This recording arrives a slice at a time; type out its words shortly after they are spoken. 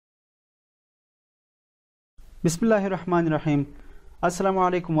Bismillahirrahmanirrahim. Assalamu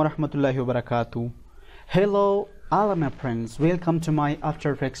alaikum wa rahmatullahi wa barakatuh. Hello all my friends, welcome to my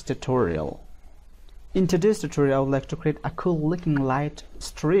After Effects tutorial. In today's tutorial, I would like to create a cool looking light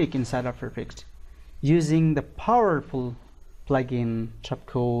streak inside After Effects using the powerful plugin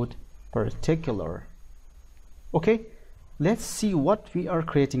trapcode particular. Okay, let's see what we are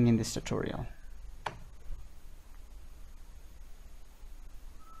creating in this tutorial.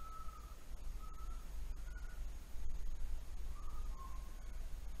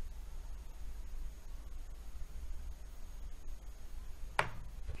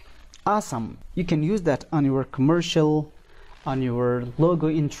 Awesome, you can use that on your commercial, on your logo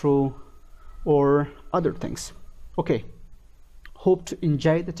intro or other things. Okay, hope to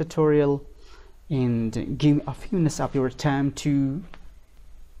enjoy the tutorial and give a few minutes of your time to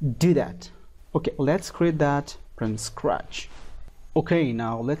do that. Okay, let's create that from scratch. Okay,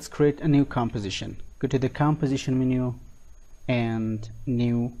 now let's create a new composition. Go to the composition menu and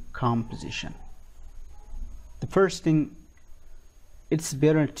new composition. The first thing, it's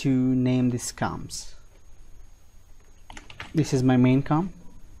better to name these comps. This is my main comp.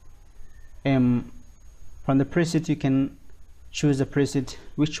 From the preset you can choose a preset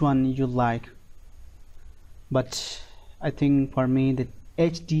which one you like, but I think for me the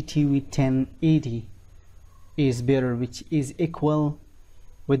HDTV 1080 is better, which is equal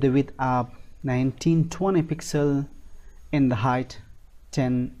with the width of 1920 pixel and the height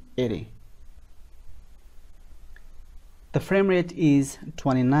 1080. The frame rate is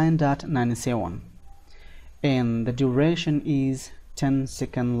 29.97 and the duration is 10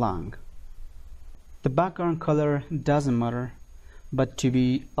 seconds long. The background color doesn't matter, but to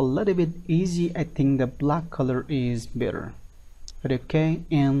be a little bit easy, I think the black color is better. But okay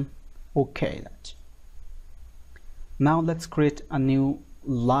and okay that. Now let's create a new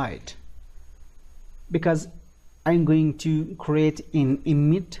light, because I'm going to create and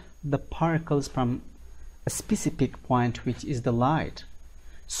emit the particles from a specific point, which is the light.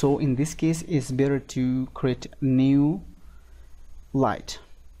 So in this case it's better to create a new light.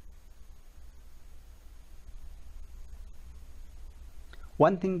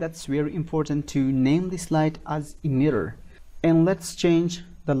 One thing that's very important, to name this light as emitter, and let's change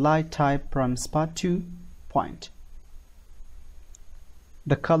the light type from spot to point.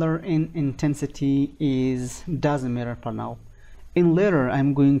 The color and intensity doesn't matter for now. In later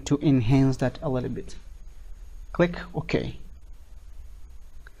I'm going to enhance that a little bit. Click OK.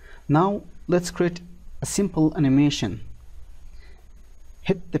 Now let's create a simple animation.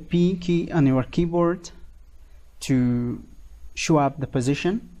 Hit the P key on your keyboard to show up the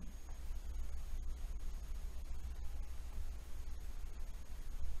position.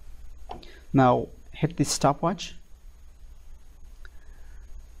 Now hit the stopwatch.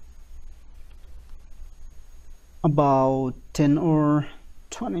 About 10 or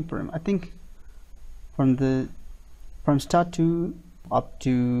 20 per minute, I think. From start to up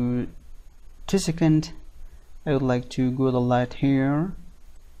to 2 seconds, I would like to go the light here,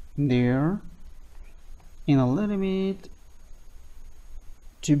 there, and a little bit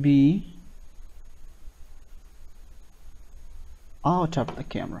to be out of the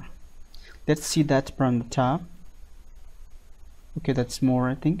camera. Let's see that from the top. Okay, that's more,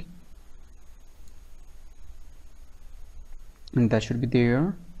 I think, and that should be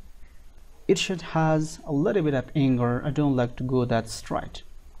there. It should has a little bit of angle. I don't like to go that straight,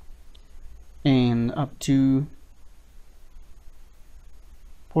 and up to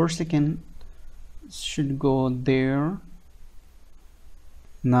 4 seconds should go there.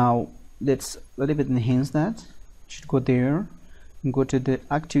 Now let's a little bit enhance that. Should go there and go to the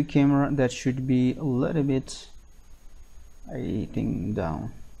active camera. That should be a little bit, I think,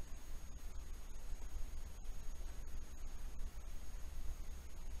 down.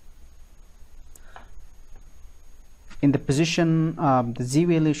 In the position, the Z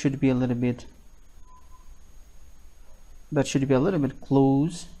value should be a little bit, that should be a little bit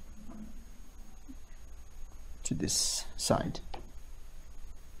close to this side.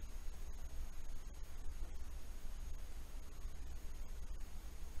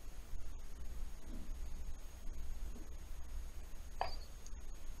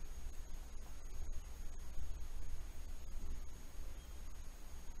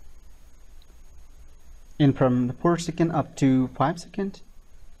 And from the 4 seconds up to 5 seconds,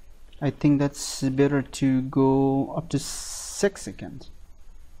 I think that's better to go up to 6 seconds.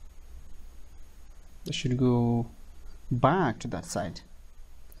 That should go back to that side.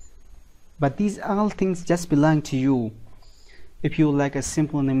 But these all things just belong to you. If you like a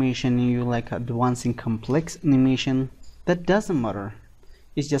simple animation, you like advancing complex animation, that doesn't matter.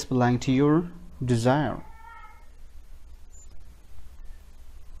 It's just belong to your desire.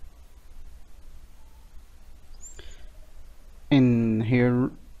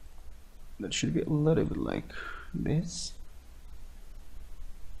 layer that should be a little bit like this.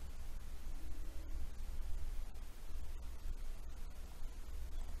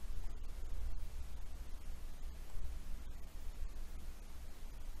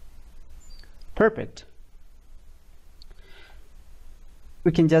 Perfect.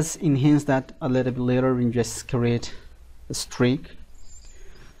 We can just enhance that a little bit later. We just create a streak.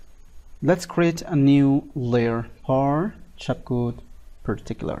 Let's create a new layer for trapcode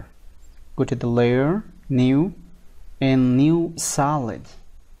particular. Go to the layer, new, and new solid.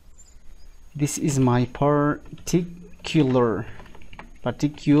 This is my particular,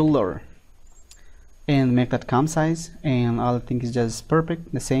 and make that comp size, and all I think is just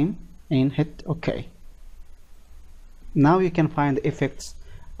perfect, the same, and hit OK. Now you can find the effects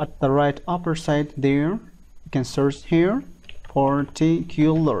at the right upper side there. You can search here,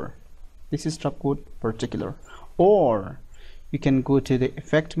 particular. This is trapcode particular. Or you can go to the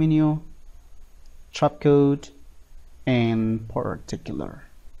effect menu, trapcode, and particular.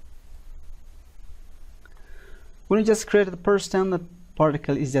 When you just create the first time, the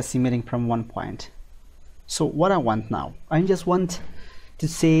particle is just emitting from one point. So what I want now, I just want to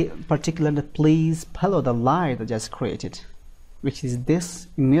say particular that please follow the light I just created, which is this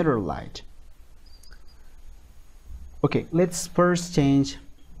emitter light. Okay, let's first change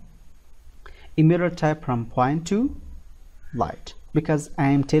emitter type from point to light, because I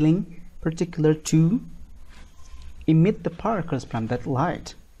am telling particular to emit the particles from that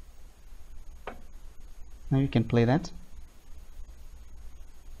light. Now you can play that.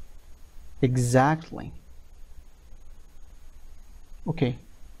 Exactly. Okay,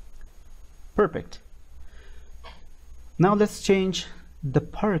 perfect. Now let's change the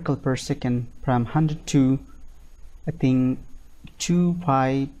particle per second from 100 to, I think,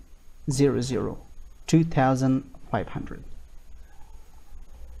 2500.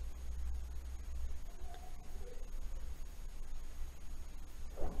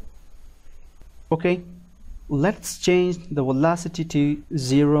 Okay, let's change the velocity to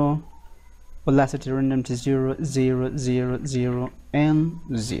 0, velocity random to 0, 0, 0, 0, and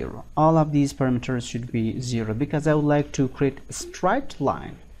 0. All of these parameters should be 0 because I would like to create a straight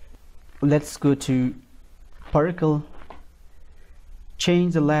line. Let's go to particle,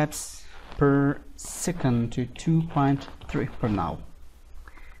 change the lapse per second to 2.3 for now,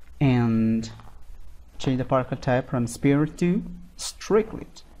 and change the particle type from sphere to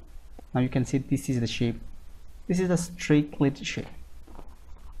streaklet. Now you can see this is the shape. This is a streaklet shape.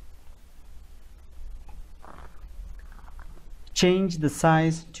 Change the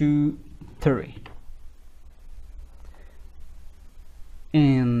size to 30,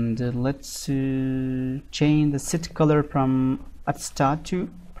 and let's change the set color from at start to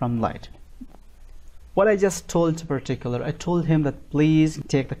from light. What I just told to particular, I told him that please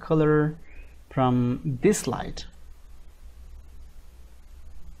take the color from this light,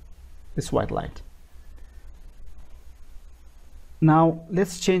 this white light. Now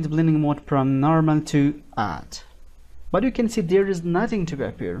let's change the blending mode from normal to add. But you can see there is nothing to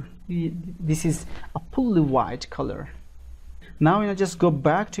appear. This is a fully white color. Now you just go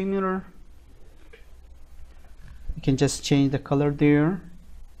back to emitter. You can just change the color there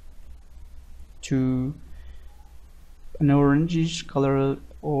to an orangish color,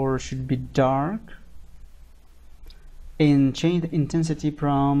 or should be dark, and change the intensity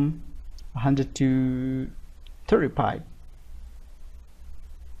from 100 to 35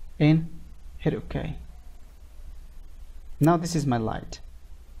 and hit OK. Now this is my light.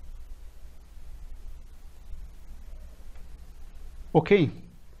 Okay,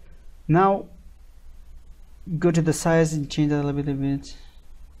 now go to the size and change that a little bit.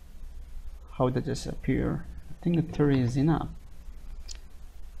 How did this appear? I think the 30 is enough,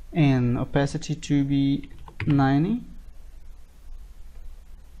 and opacity to be 90,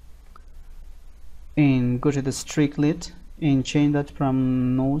 and go to the streaklet and change that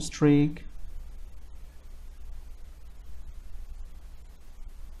from no streak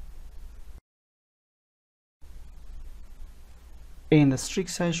and the streak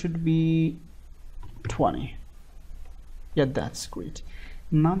size should be 20. Yeah, that's great.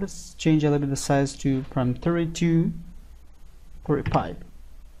 Now let's change a little bit the size to from 30 to 45.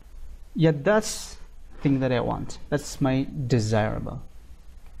 Yeah, that's the thing that I want. That's my desirable.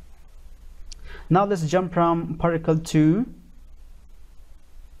 Now let's jump from particle to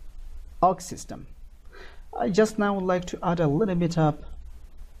arc system. I just now would like to add a little bit of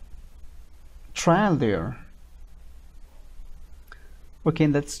trial there. Okay,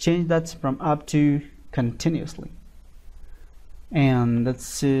 let's change that from up to continuously, and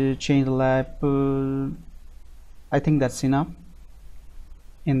let's change the lap. I think that's enough.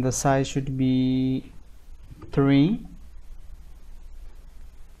 and the size should be 3.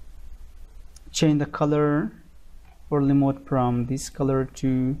 Change the color or mode from this color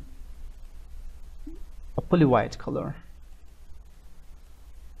to a poly white color.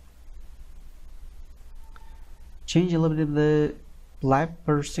 Change a little bit of the light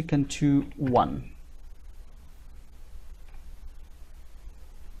per second to 1.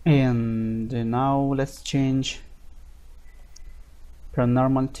 And now let's change from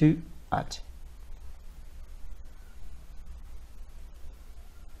normal to add.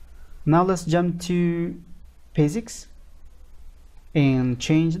 Now let's jump to physics and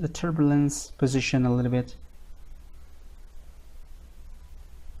change the turbulence position a little bit.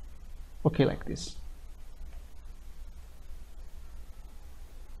 Okay, like this.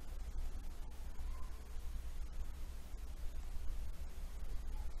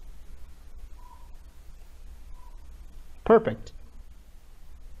 Perfect.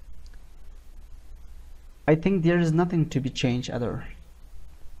 I think there is nothing to be changed other.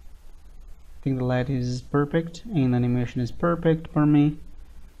 I think the light is perfect and animation is perfect for me.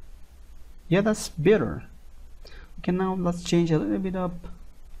 Yeah, that's better. Okay, now let's change a little bit up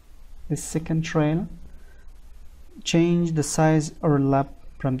the second trail. Change the size overlap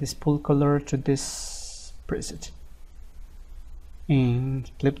from this full color to this preset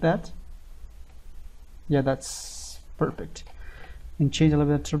and flip that. Yeah, that's perfect. And change a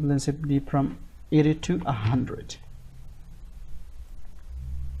little bit of turbulence from 80 to 100.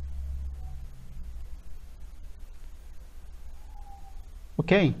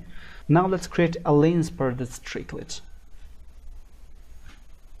 Okay, now let's create a lens for this triplet.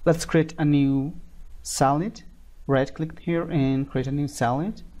 Let's create a new solid. Right click here and create a new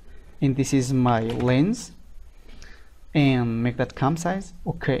solid, and this is my lens, and make that comp size.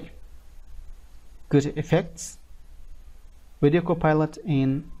 Okay, good effects, video copilot,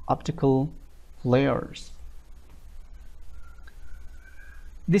 and optical layers.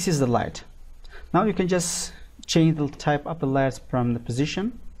 This is the light. Now you can just change the type of the layers from the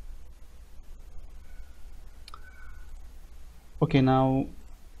position. Okay, now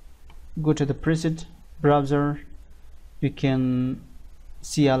go to the preset browser. You can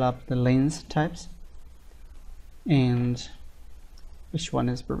see all of the lens types and which one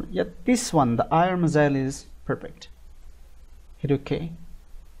is perfect. Yeah, this one, the iron missile, is perfect. Hit OK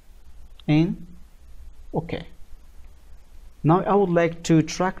and OK. Now I would like to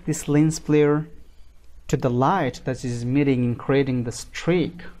track this lens flare to the light that is emitting and creating the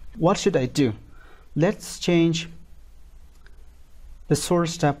streak. What should I do? Let's change the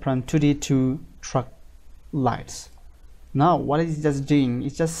source tab from 2D to track lights. Now what is it just doing?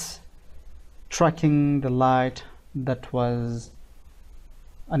 It's just tracking the light that was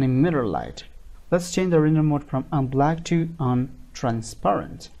an emitter light. Let's change the render mode from unblack to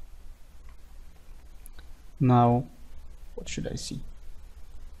untransparent. Now what should I see?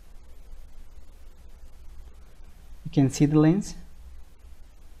 You can see the lens.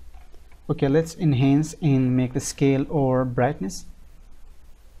 Okay, let's enhance and make the scale or brightness.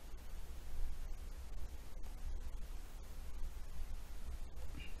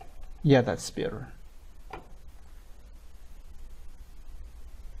 Yeah, that's better.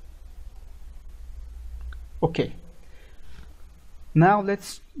 Okay, now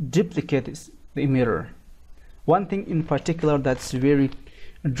let's duplicate the emitter. One thing in particular that's very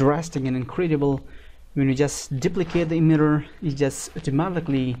drastic and incredible, when you just duplicate the emitter, it's just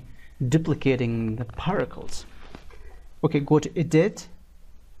automatically duplicating the particles. Okay, go to edit,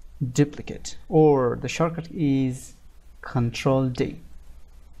 duplicate, or the shortcut is Control D.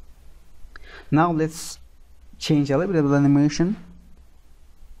 Now let's change a little bit of the animation.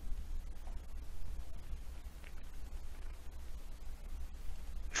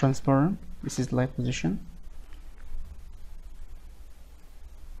 Transparent, this is light position.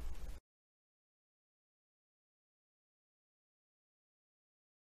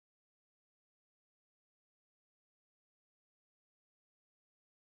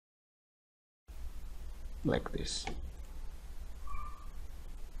 Like this.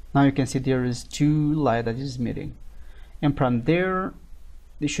 Now you can see there is two light that is emitting, and from there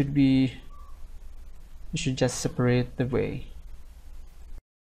they should be, you should just separate the way.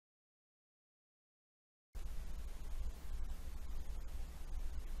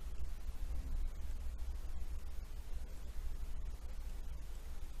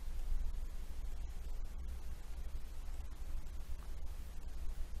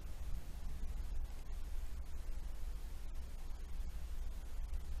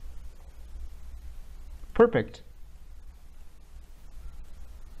 Perfect.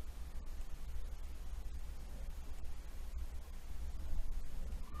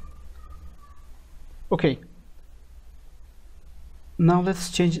 Okay, now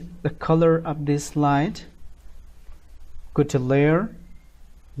let's change the color of this light. Go to layer,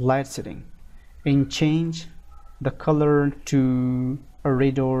 light setting, and change the color to a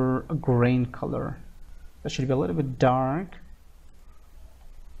red or a green color. That should be a little bit dark.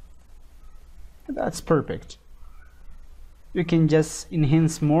 That's perfect. You can just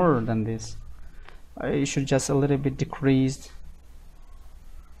enhance more than this. You should just a little bit decrease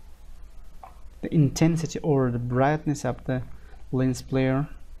the intensity or the brightness of the lens flare,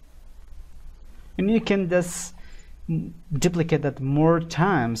 and you can just duplicate that more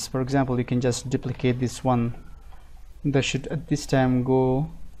times. For example, you can just duplicate this one. That should at this time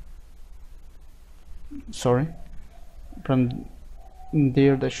go, sorry, from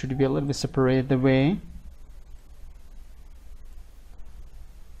there, that should be a little bit separated away,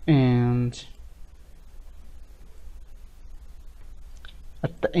 and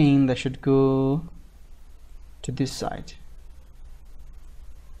at the end that should go to this side.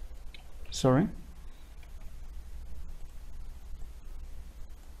 Sorry,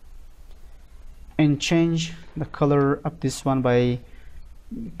 and change the color of this one by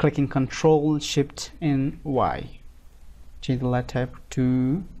clicking Control Shift and Y. Change the light type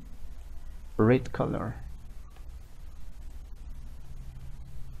to red color.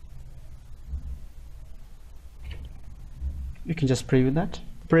 You can just preview that.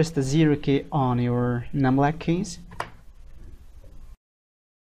 Press the 0 key on your numlock keys.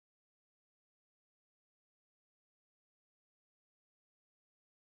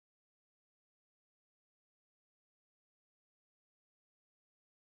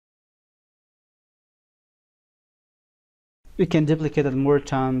 You can duplicate it more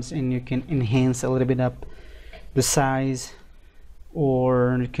times, and you can enhance a little bit up the size,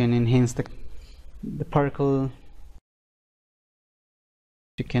 or you can enhance the particle.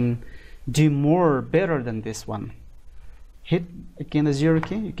 You can do more better than this one. Hit again the 0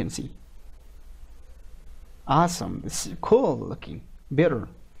 key, you can see. Awesome, it's cool looking, better.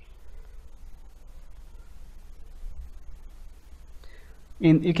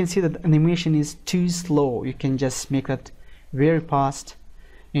 And you can see that the animation is too slow. You can just make that very fast,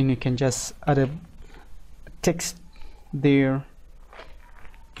 and you can just add a text there,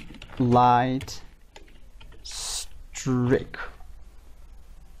 light streak.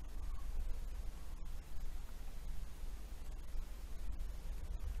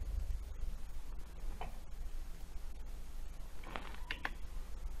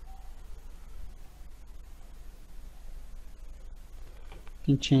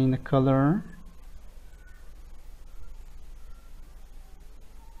 You can change the color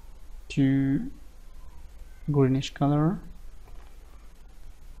to greenish color.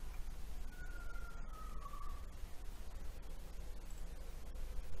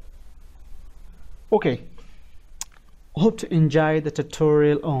 Okay, hope to enjoy the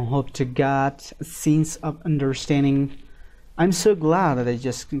tutorial, or hope to get a sense of understanding. I'm so glad that I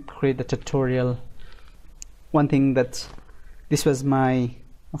just create the tutorial. One thing that this was my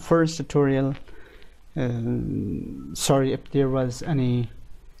first tutorial. Sorry if there was any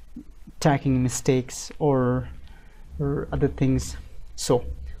typing mistakes or other things. So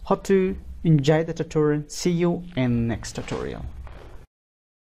hope to enjoy the tutorial. See you in next tutorial.